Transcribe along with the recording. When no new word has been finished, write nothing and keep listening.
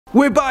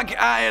We're back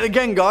at it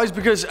again, guys,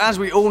 because as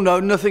we all know,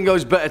 nothing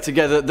goes better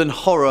together than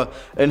horror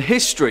and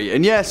history.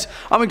 And yes,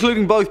 I'm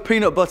including both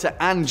peanut butter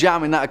and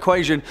jam in that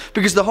equation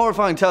because the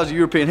horrifying tales of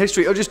European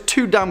history are just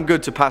too damn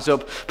good to pass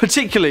up,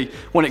 particularly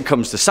when it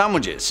comes to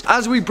sandwiches.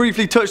 As we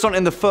briefly touched on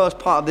in the first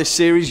part of this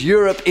series,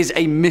 Europe is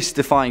a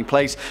mystifying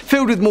place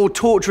filled with more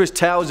tortuous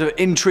tales of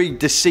intrigue,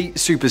 deceit,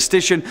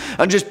 superstition,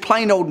 and just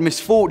plain old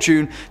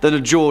misfortune than a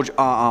George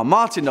R.R.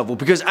 Martin novel,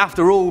 because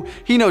after all,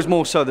 he knows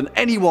more so than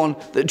anyone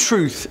that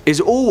truth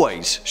is always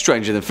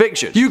stranger than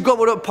fiction. You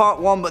gobbled up part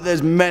 1, but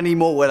there's many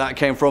more where that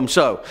came from,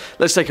 so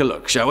let's take a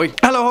look, shall we?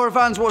 Hello horror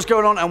fans, what's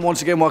going on? And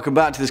once again, welcome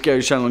back to the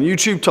Scary channel on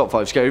YouTube, Top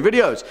 5 Scary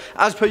Videos.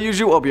 As per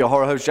usual, I'll be your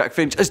horror host, Jack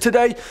Finch, as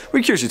today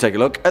we curiously take a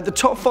look at the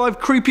top 5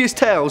 creepiest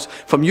tales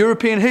from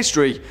European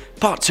history,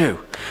 part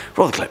 2.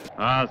 Roll the clip.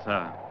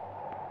 Arthur,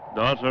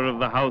 daughter of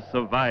the House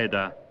of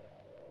Vida,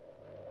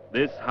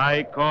 this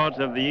High Court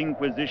of the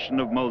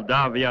Inquisition of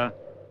Moldavia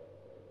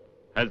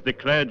has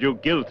declared you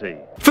guilty.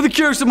 For the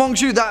curious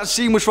amongst you, that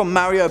scene was from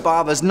Mario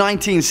Bava's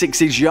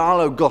 1960s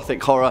Giallo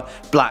Gothic horror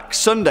Black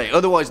Sunday,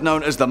 otherwise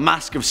known as The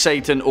Mask of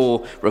Satan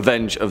or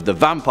Revenge of the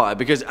Vampire,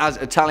 because as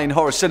Italian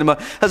horror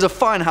cinema has a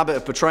fine habit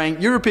of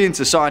portraying, European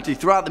society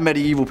throughout the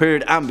medieval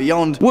period and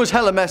beyond was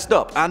hella messed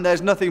up, and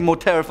there's nothing more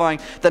terrifying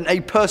than a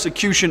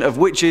persecution of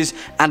witches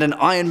and an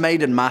Iron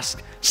Maiden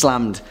mask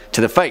slammed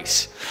to the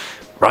face.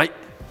 Right?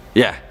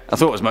 Yeah, I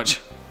thought as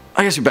much.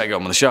 I guess we better go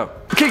on with the show.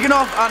 Kicking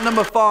off at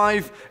number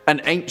 5,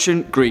 an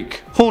ancient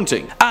Greek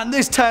haunting. And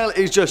this tale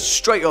is just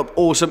straight up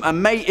awesome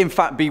and may in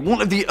fact be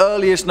one of the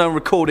earliest known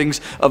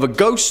recordings of a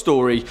ghost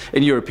story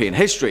in European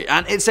history.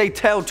 And it's a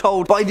tale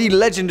told by the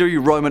legendary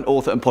Roman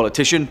author and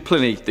politician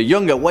Pliny the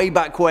Younger way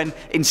back when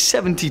in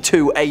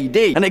 72 AD.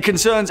 And it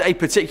concerns a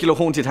particular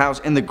haunted house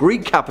in the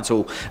Greek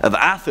capital of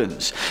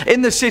Athens.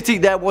 In the city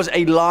there was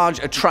a large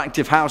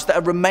attractive house that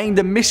had remained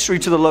a mystery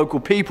to the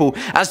local people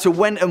as to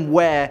when and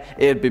where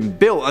it had been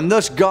built, and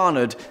thus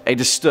garnered a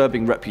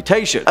disturbing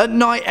reputation. At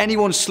night,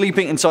 anyone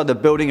sleeping inside the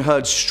building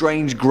heard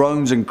strange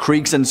groans and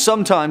creaks, and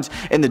sometimes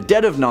in the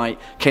dead of night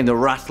came the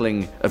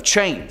rattling of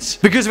chains.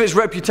 Because of its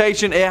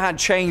reputation, it had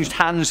changed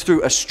hands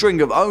through a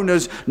string of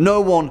owners.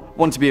 No one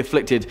wanted to be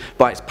afflicted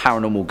by its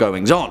paranormal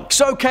goings on.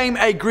 So came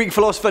a Greek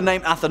philosopher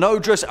named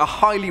Athenodrus, a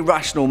highly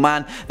rational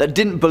man that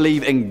didn't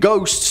believe in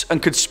ghosts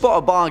and could spot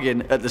a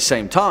bargain at the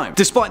same time.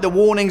 Despite the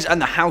warnings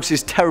and the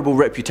house's terrible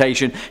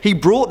reputation, he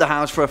brought the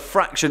house for a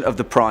fraction of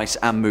the price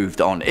and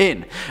moved on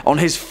in. On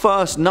his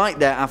first night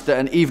there, after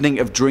an evening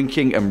of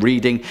drinking and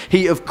reading,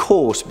 he of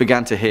course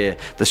began to hear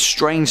the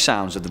strange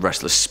sounds of the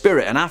restless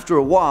spirit, and after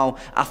a while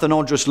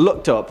Athenodrus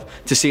looked up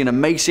to see an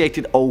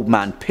emaciated old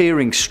man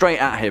peering straight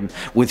at him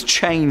with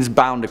chains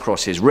bound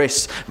across his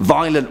wrists,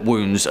 violent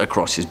wounds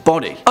across his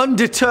body.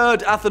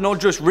 Undeterred,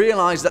 Athenodrus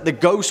realized that the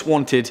ghost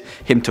wanted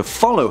him to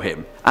follow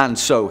him, and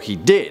so he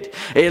did.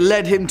 It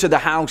led him to the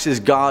house's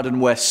garden,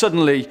 where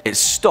suddenly it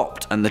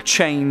stopped and the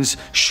chains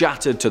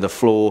shattered to the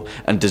floor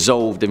and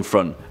dissolved in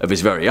front of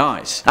his very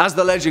eyes. As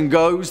the legend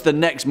goes, the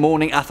next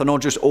morning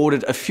Athenodrus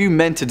ordered a few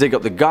men to dig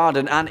up the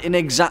garden, and in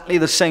exactly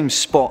the same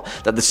spot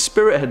that the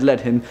spirit had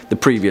led him the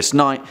previous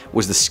night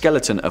was the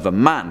skeleton of a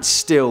man,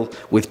 still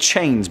with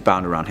chains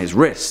bound around his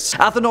wrists.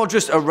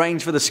 Athenodrus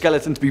arranged for the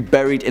skeleton to be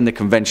buried in the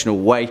conventional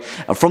way,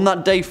 and from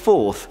that day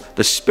forth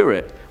the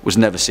spirit was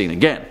never seen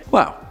again.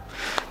 Wow.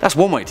 That's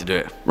one way to do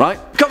it, right?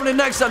 Coming in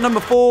next at number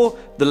 4,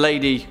 the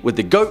lady with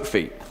the goat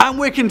feet. And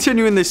we're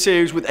continuing this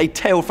series with a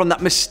tale from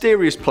that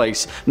mysterious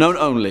place known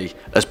only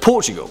as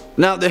Portugal.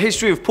 Now, the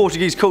history of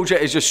Portuguese culture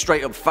is just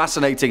straight up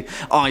fascinating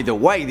either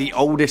way. The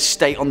oldest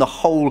state on the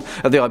whole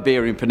of the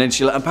Iberian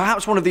Peninsula, and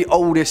perhaps one of the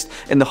oldest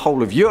in the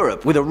whole of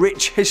Europe, with a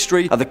rich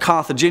history of the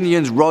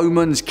Carthaginians,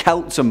 Romans,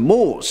 Celts and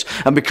Moors.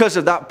 And because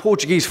of that,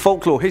 Portuguese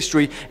folklore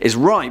history is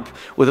ripe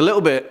with a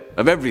little bit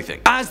of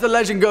everything. As the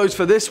legend goes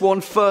for this one,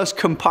 first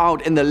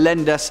compiled in the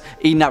Lendas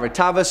e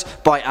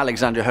Narrativas by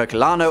Alexandre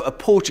Herculano, a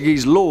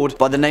Portuguese lord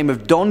by the name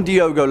of Don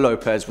Diogo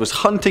Lopes was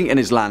hunting in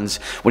his lands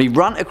when he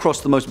ran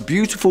across the most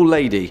beautiful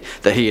lady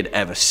that he had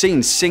ever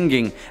seen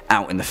singing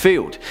out in the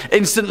field.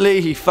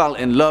 Instantly he fell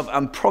in love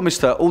and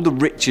promised her all the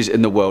riches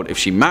in the world if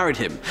she married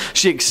him.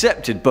 She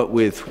accepted, but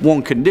with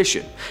one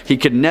condition: he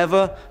could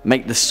never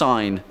make the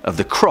sign of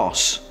the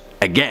cross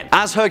again.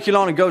 As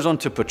Herculano goes on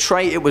to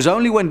portray, it was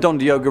only when Don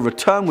Diogo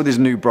returned with his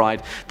new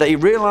bride that he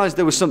realized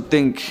there was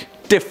something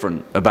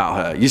different about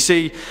her. You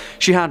see,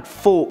 she had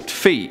forked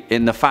feet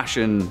in the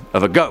fashion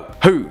of a goat.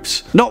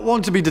 Hooves. Not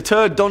one to be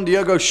deterred, Don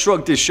Diogo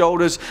shrugged his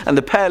shoulders, and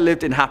the pair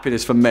lived in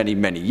happiness for many,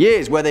 many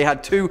years, where they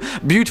had 2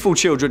 beautiful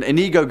children,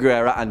 Inigo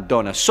Guerra and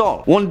Dona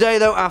Sol. One day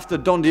though, after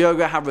Don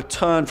Diogo had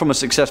returned from a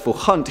successful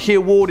hunt, he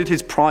awarded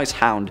his prize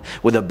hound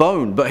with a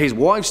bone, but his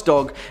wife's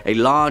dog, a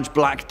large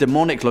black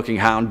demonic looking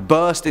hound,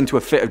 burst into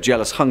a fit of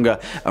jealous hunger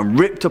and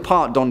ripped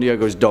apart Don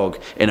Diogo's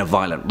dog in a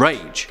violent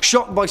rage.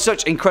 Shocked by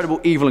such incredible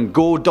evil and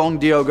gore,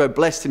 Don Diogo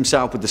blessed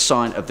himself with the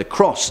sign of the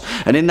cross,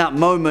 and in that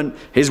moment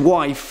his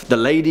wife, the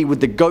lady with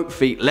the goat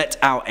feet, let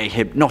out a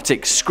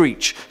hypnotic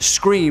screech,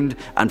 screamed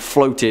and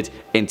floated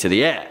into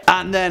the air.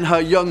 And then her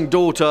young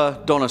daughter,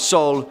 Donna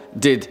Sol,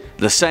 did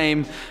the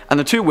same, and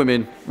the two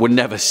women were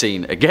never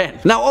seen again.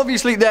 Now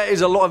obviously there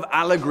is a lot of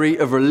allegory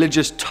of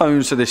religious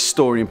tones to this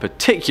story in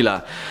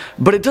particular,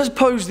 but it does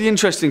pose the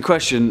interesting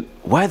question,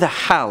 where the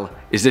hell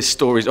is this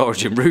story's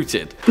origin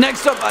rooted?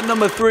 Next up at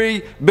number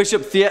 3,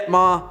 Bishop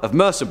Thietmar of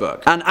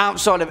Merseburg. And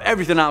outside of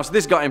everything else,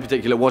 this guy in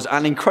particular was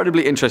an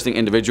incredibly interesting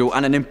individual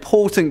and an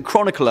important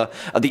chronicler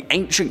of the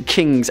ancient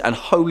kings and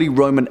Holy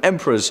Roman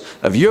emperors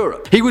of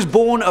Europe. He was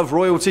born of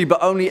royalty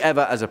but only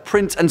ever as a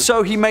prince, and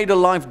so he made a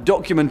life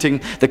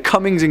documenting the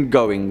comings and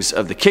goings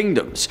of the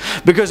kingdoms.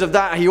 Because of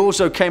that, he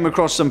also came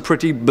across some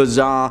pretty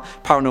bizarre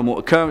paranormal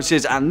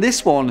occurrences, and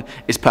this one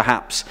is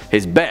perhaps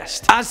his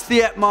best. As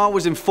Thietmar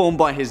was informed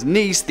by his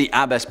niece, the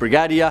Abbess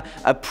Brigadia,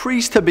 a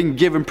priest had been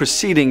given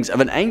proceedings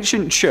of an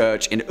ancient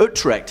church in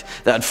Utrecht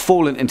that had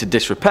fallen into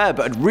disrepair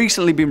but had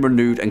recently been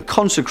renewed and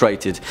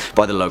consecrated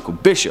by the local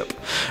bishop.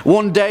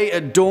 One day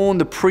at dawn,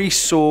 the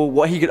priest saw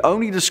what he could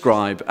only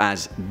describe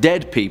as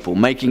dead people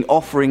making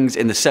offerings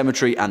in the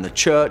cemetery and the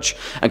church,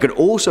 and could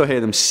also hear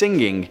them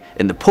singing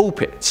in the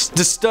pulpits.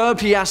 Disturbed,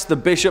 he asked the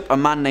bishop, a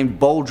man named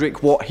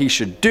Baldric, what he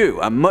should do,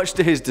 and much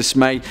to his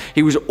dismay,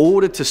 he was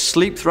ordered to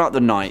sleep throughout the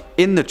night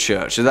in the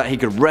church so that he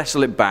could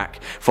wrestle it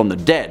back from the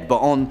dead. But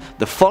on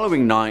the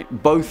following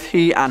night, both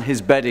he and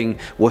his bedding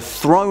were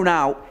thrown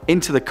out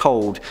into the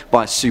cold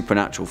by a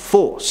supernatural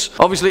force.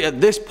 Obviously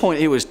at this point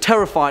he was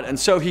terrified, and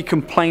so he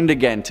complained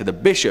again to the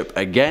bishop.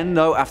 Again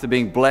though, after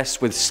being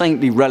blessed with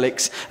saintly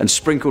relics and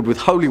sprinkled with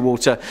holy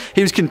water,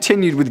 he was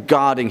continued with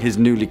guarding his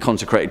newly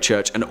consecrated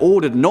church and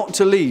ordered not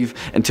to leave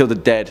until the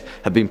dead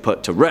had been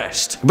put to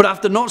rest. But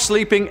after not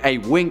sleeping a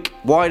wink,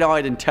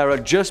 wide-eyed in terror,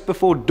 just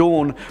before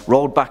dawn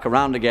rolled back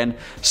around again,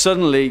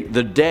 suddenly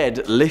the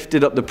dead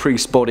lifted up the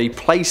priest's body,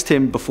 placed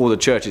him before the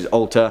church's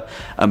altar,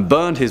 and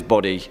burned his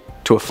body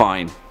to a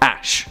fine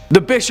ash.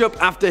 The bishop,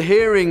 after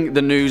hearing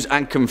the news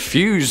and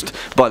confused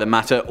by the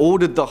matter,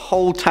 ordered the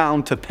whole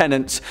town to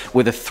penance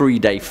with a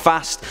 3-day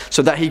fast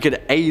so that he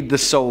could aid the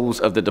souls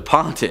of the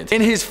departed.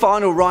 In his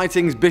final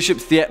writings, Bishop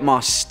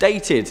Thietmar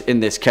stated in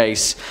this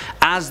case,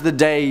 "As the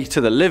day to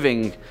the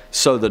living,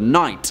 so the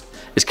night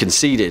is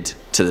conceded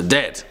to the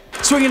dead."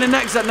 Swinging in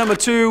next at number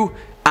 2,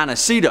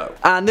 Aniceto.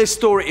 And this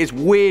story is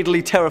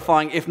weirdly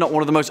terrifying, if not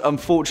one of the most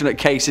unfortunate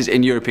cases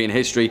in European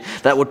history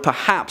that would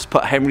perhaps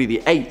put Henry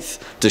VIII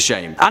to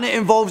shame. And it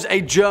involves a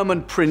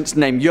German prince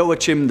named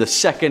Joachim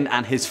II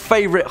and his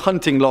favourite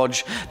hunting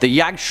lodge, the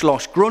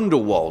Jagdschloss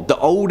Grundelwald, the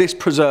oldest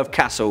preserved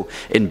castle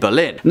in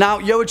Berlin. Now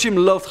Joachim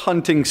loved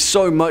hunting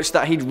so much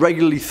that he'd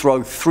regularly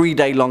throw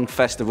 3-day-long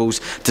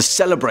festivals to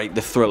celebrate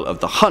the thrill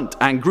of the hunt,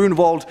 and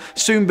Grunwald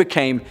soon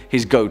became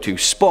his go-to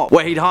spot,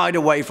 where he'd hide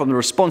away from the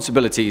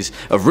responsibilities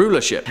of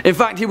rulership. In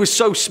fact, he was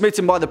so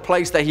smitten by the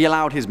place that he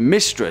allowed his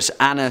mistress,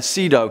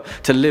 Aniceto,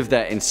 to live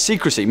there in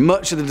secrecy,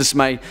 much to the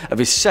dismay of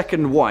his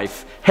second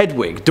wife,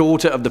 Hedwig,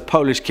 daughter of the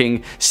Polish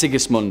king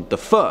Sigismund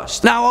I.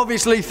 Now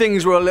obviously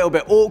things were a little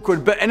bit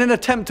awkward, but in an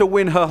attempt to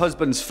win her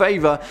husband's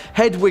favour,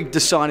 Hedwig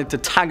decided to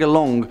tag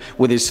along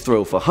with his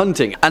thrill for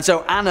hunting, and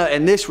so Anna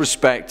in this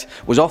respect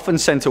was often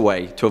sent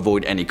away to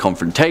avoid any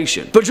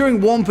confrontation. But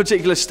during one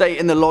particular stay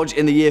in the lodge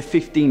in the year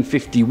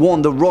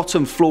 1551, the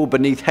rotten floor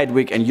beneath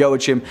Hedwig and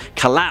Joachim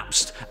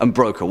collapsed and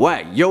broke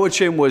away.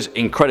 Joachim was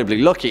incredibly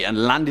lucky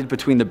and landed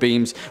between the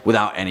beams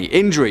without any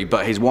injury,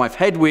 but his wife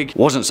Hedwig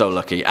wasn't so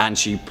lucky, and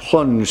she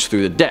plunged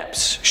through the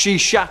depths. She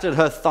shattered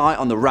her thigh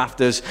on the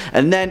rafters,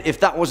 and then, if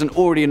that wasn't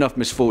already enough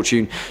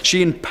misfortune,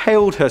 she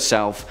impaled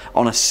herself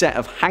on a set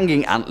of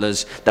hanging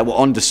antlers that were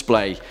on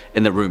display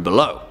in the room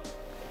below.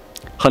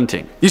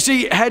 Hunting. You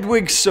see,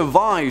 Hedwig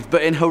survived,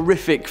 but in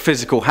horrific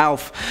physical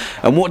health.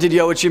 And what did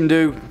Joachim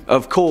do?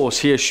 Of course,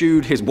 he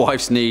eschewed his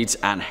wife's needs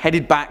and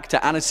headed back to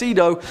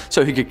Aniceto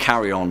so he could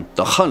carry on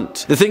the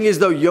hunt. The thing is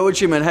though,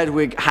 Joachim and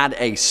Hedwig had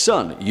a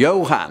son,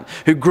 Johann,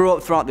 who grew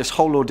up throughout this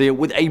whole ordeal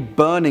with a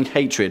burning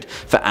hatred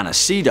for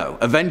Aniceto.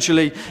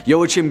 Eventually,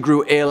 Joachim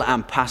grew ill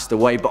and passed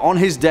away, but on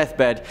his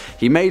deathbed,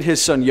 he made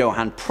his son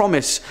Johann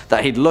promise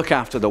that he'd look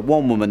after the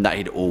one woman that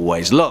he'd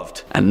always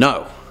loved. And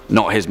no,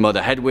 not his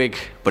mother Hedwig,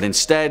 but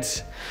instead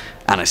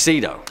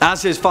Aniceto.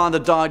 As his father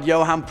died,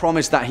 Johann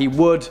promised that he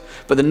would,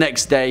 but the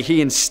next day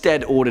he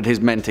instead ordered his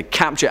men to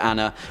capture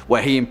Anna,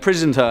 where he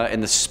imprisoned her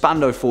in the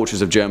Spandau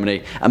fortress of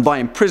Germany, and by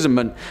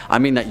imprisonment I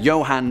mean that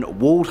Johann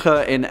walled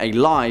her in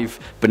alive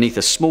beneath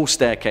a small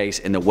staircase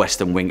in the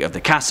western wing of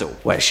the castle,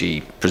 where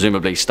she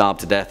presumably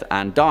starved to death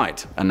and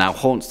died, and now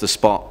haunts the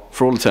spot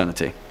for all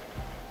eternity.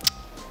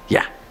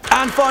 Yeah.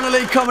 And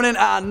finally, coming in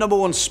at our number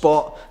 1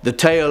 spot, the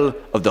tale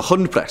of the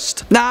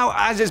Hundprest. Now,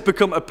 as it's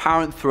become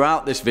apparent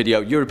throughout this video,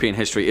 European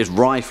history is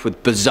rife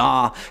with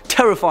bizarre,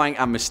 terrifying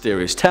and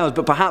mysterious tales,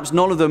 but perhaps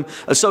none of them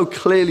are so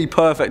clearly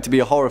perfect to be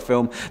a horror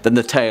film than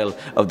the tale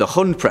of the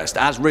Hundprest,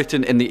 as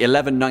written in the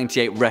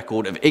 1198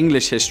 record of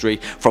English history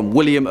from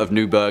William of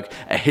Newburgh,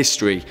 A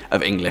History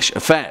of English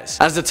Affairs.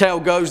 As the tale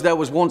goes, there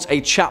was once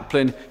a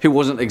chaplain who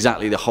wasn't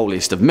exactly the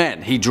holiest of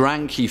men. He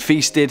drank, he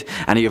feasted,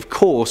 and he of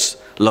course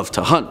loved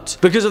to hunt.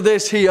 Because of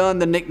this, he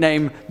earned the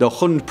nickname the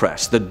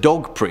Hundprest, the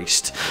dog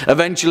priest.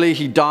 Eventually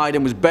he died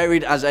and was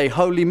buried as a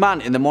holy man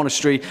in the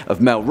monastery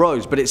of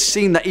Melrose, but it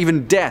seemed that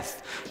even death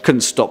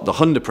couldn't stop the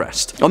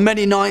Hundprest. On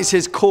many nights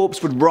his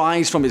corpse would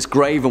rise from its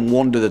grave and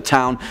wander the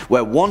town,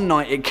 where one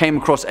night it came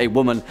across a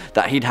woman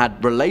that he'd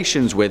had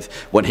relations with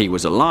when he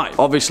was alive.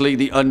 Obviously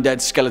the undead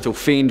skeletal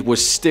fiend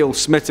was still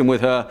smitten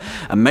with her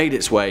and made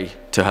its way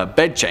to her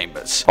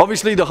bedchambers.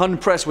 Obviously the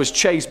Hundprest was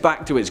chased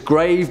back to its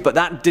grave, but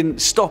that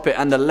didn't stop it,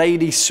 and the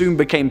lady soon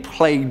became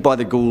plagued by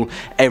the ghoul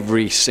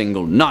every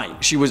single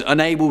night. She was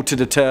unable to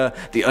deter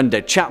the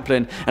undead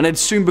chaplain and had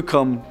soon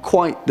become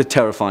quite the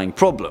terrifying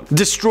problem.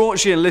 Distraught,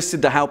 she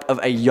enlisted the help of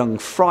a young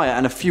friar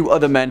and a few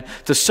other men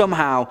to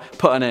somehow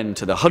put an end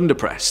to the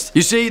Hundprest.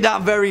 You see,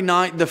 that very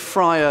night the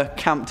friar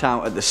camped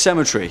out at the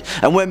cemetery,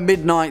 and when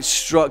midnight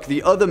struck,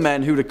 the other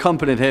men who'd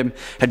accompanied him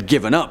had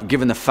given up,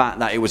 given the fact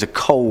that it was a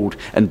cold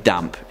and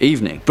damp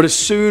evening. But as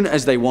soon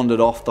as they wandered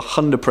off, the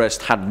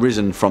Hundprest had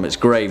risen from its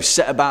grave,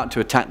 set about to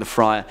attack the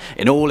friar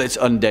in all its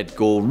undead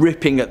gore,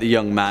 ripping at the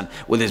young man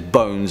with his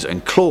bones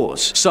and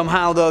claws.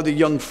 Somehow though, the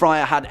young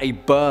friar had a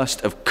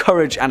burst of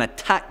courage and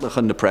attacked the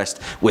Hundprest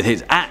with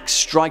his axe,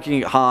 striking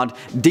it hard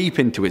deep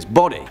into its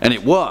body. And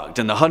it worked,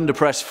 and the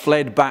Hundprest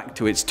fled back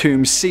to its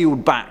tomb,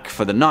 sealed back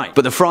for the night.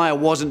 But the friar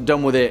wasn't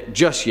done with it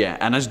just yet,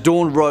 and as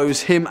dawn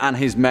rose, him and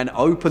his men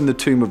opened the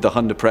tomb of the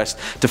Hundprest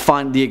to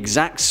find the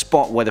exact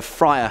spot where the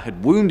friar had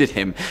wounded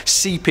him,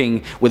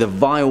 seeping with a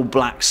vile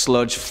black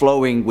sludge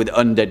flowing with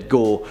undead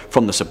gore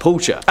from the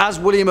sepulchre. As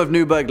William of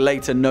Newburgh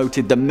later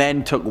noted, the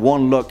men took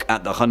one look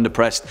at the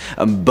Hundprest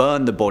and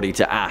burned the body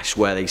to ash,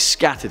 where they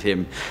scattered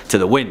him to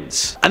the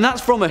winds. And that's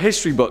from a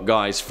history book,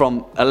 guys, from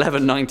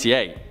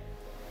 1198.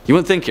 You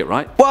wouldn't think it,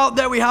 right? Well,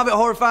 there we have it,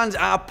 horror fans,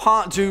 our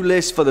part 2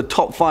 list for the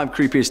top 5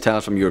 creepiest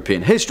tales from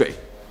European history.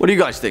 What do you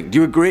guys think? Do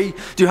you agree?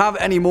 Do you have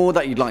any more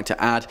that you'd like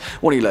to add?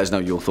 Why don't you let us know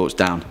your thoughts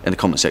down in the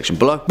comment section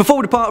below. Before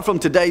we depart from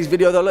today's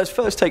video though, let's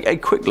first take a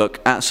quick look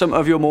at some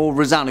of your more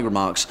resounding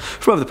remarks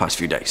from over the past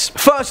few days.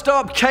 First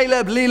up,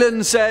 Caleb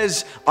Leland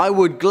says, I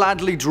would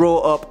gladly draw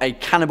up a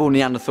Cannibal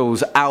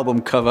Neanderthals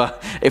album cover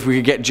if we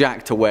could get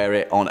Jack to wear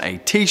it on a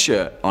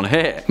t-shirt on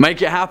here.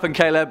 Make it happen,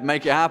 Caleb,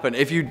 make it happen.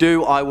 If you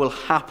do, I will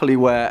happily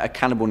wear a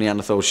Cannibal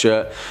Neanderthals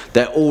shirt.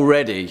 They're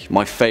already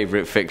my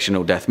favourite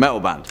fictional death metal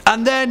band.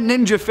 And then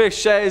Ninja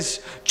Fish says,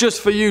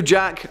 just for you,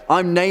 Jack,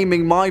 I'm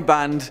naming my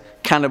band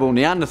Cannibal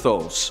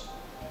Neanderthals.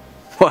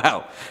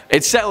 Well,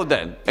 it's settled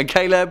then, and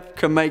Caleb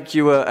can make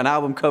you an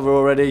album cover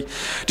already.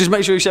 Just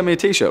make sure you send me a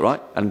t-shirt, right?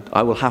 And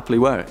I will happily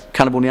wear it.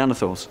 Cannibal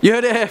Neanderthals. You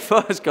heard it here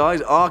first,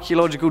 guys.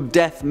 Archaeological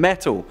death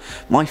metal.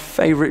 My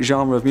favourite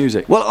genre of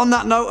music. Well, on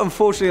that note,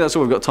 unfortunately, that's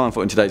all we've got time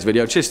for in today's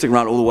video. Just stick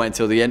around all the way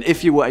until the end.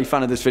 If you were a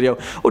fan of this video,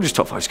 or just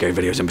top 5 scary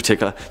videos in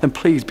particular, then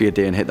please be a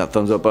dear and hit that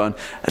thumbs up button,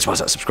 as well as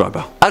that subscribe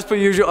bell. As per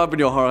usual, I've been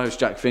your horror host,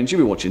 Jack Finch. You've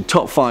been watching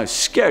top 5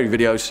 scary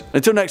videos.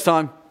 Until next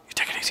time, you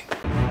take it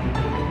easy.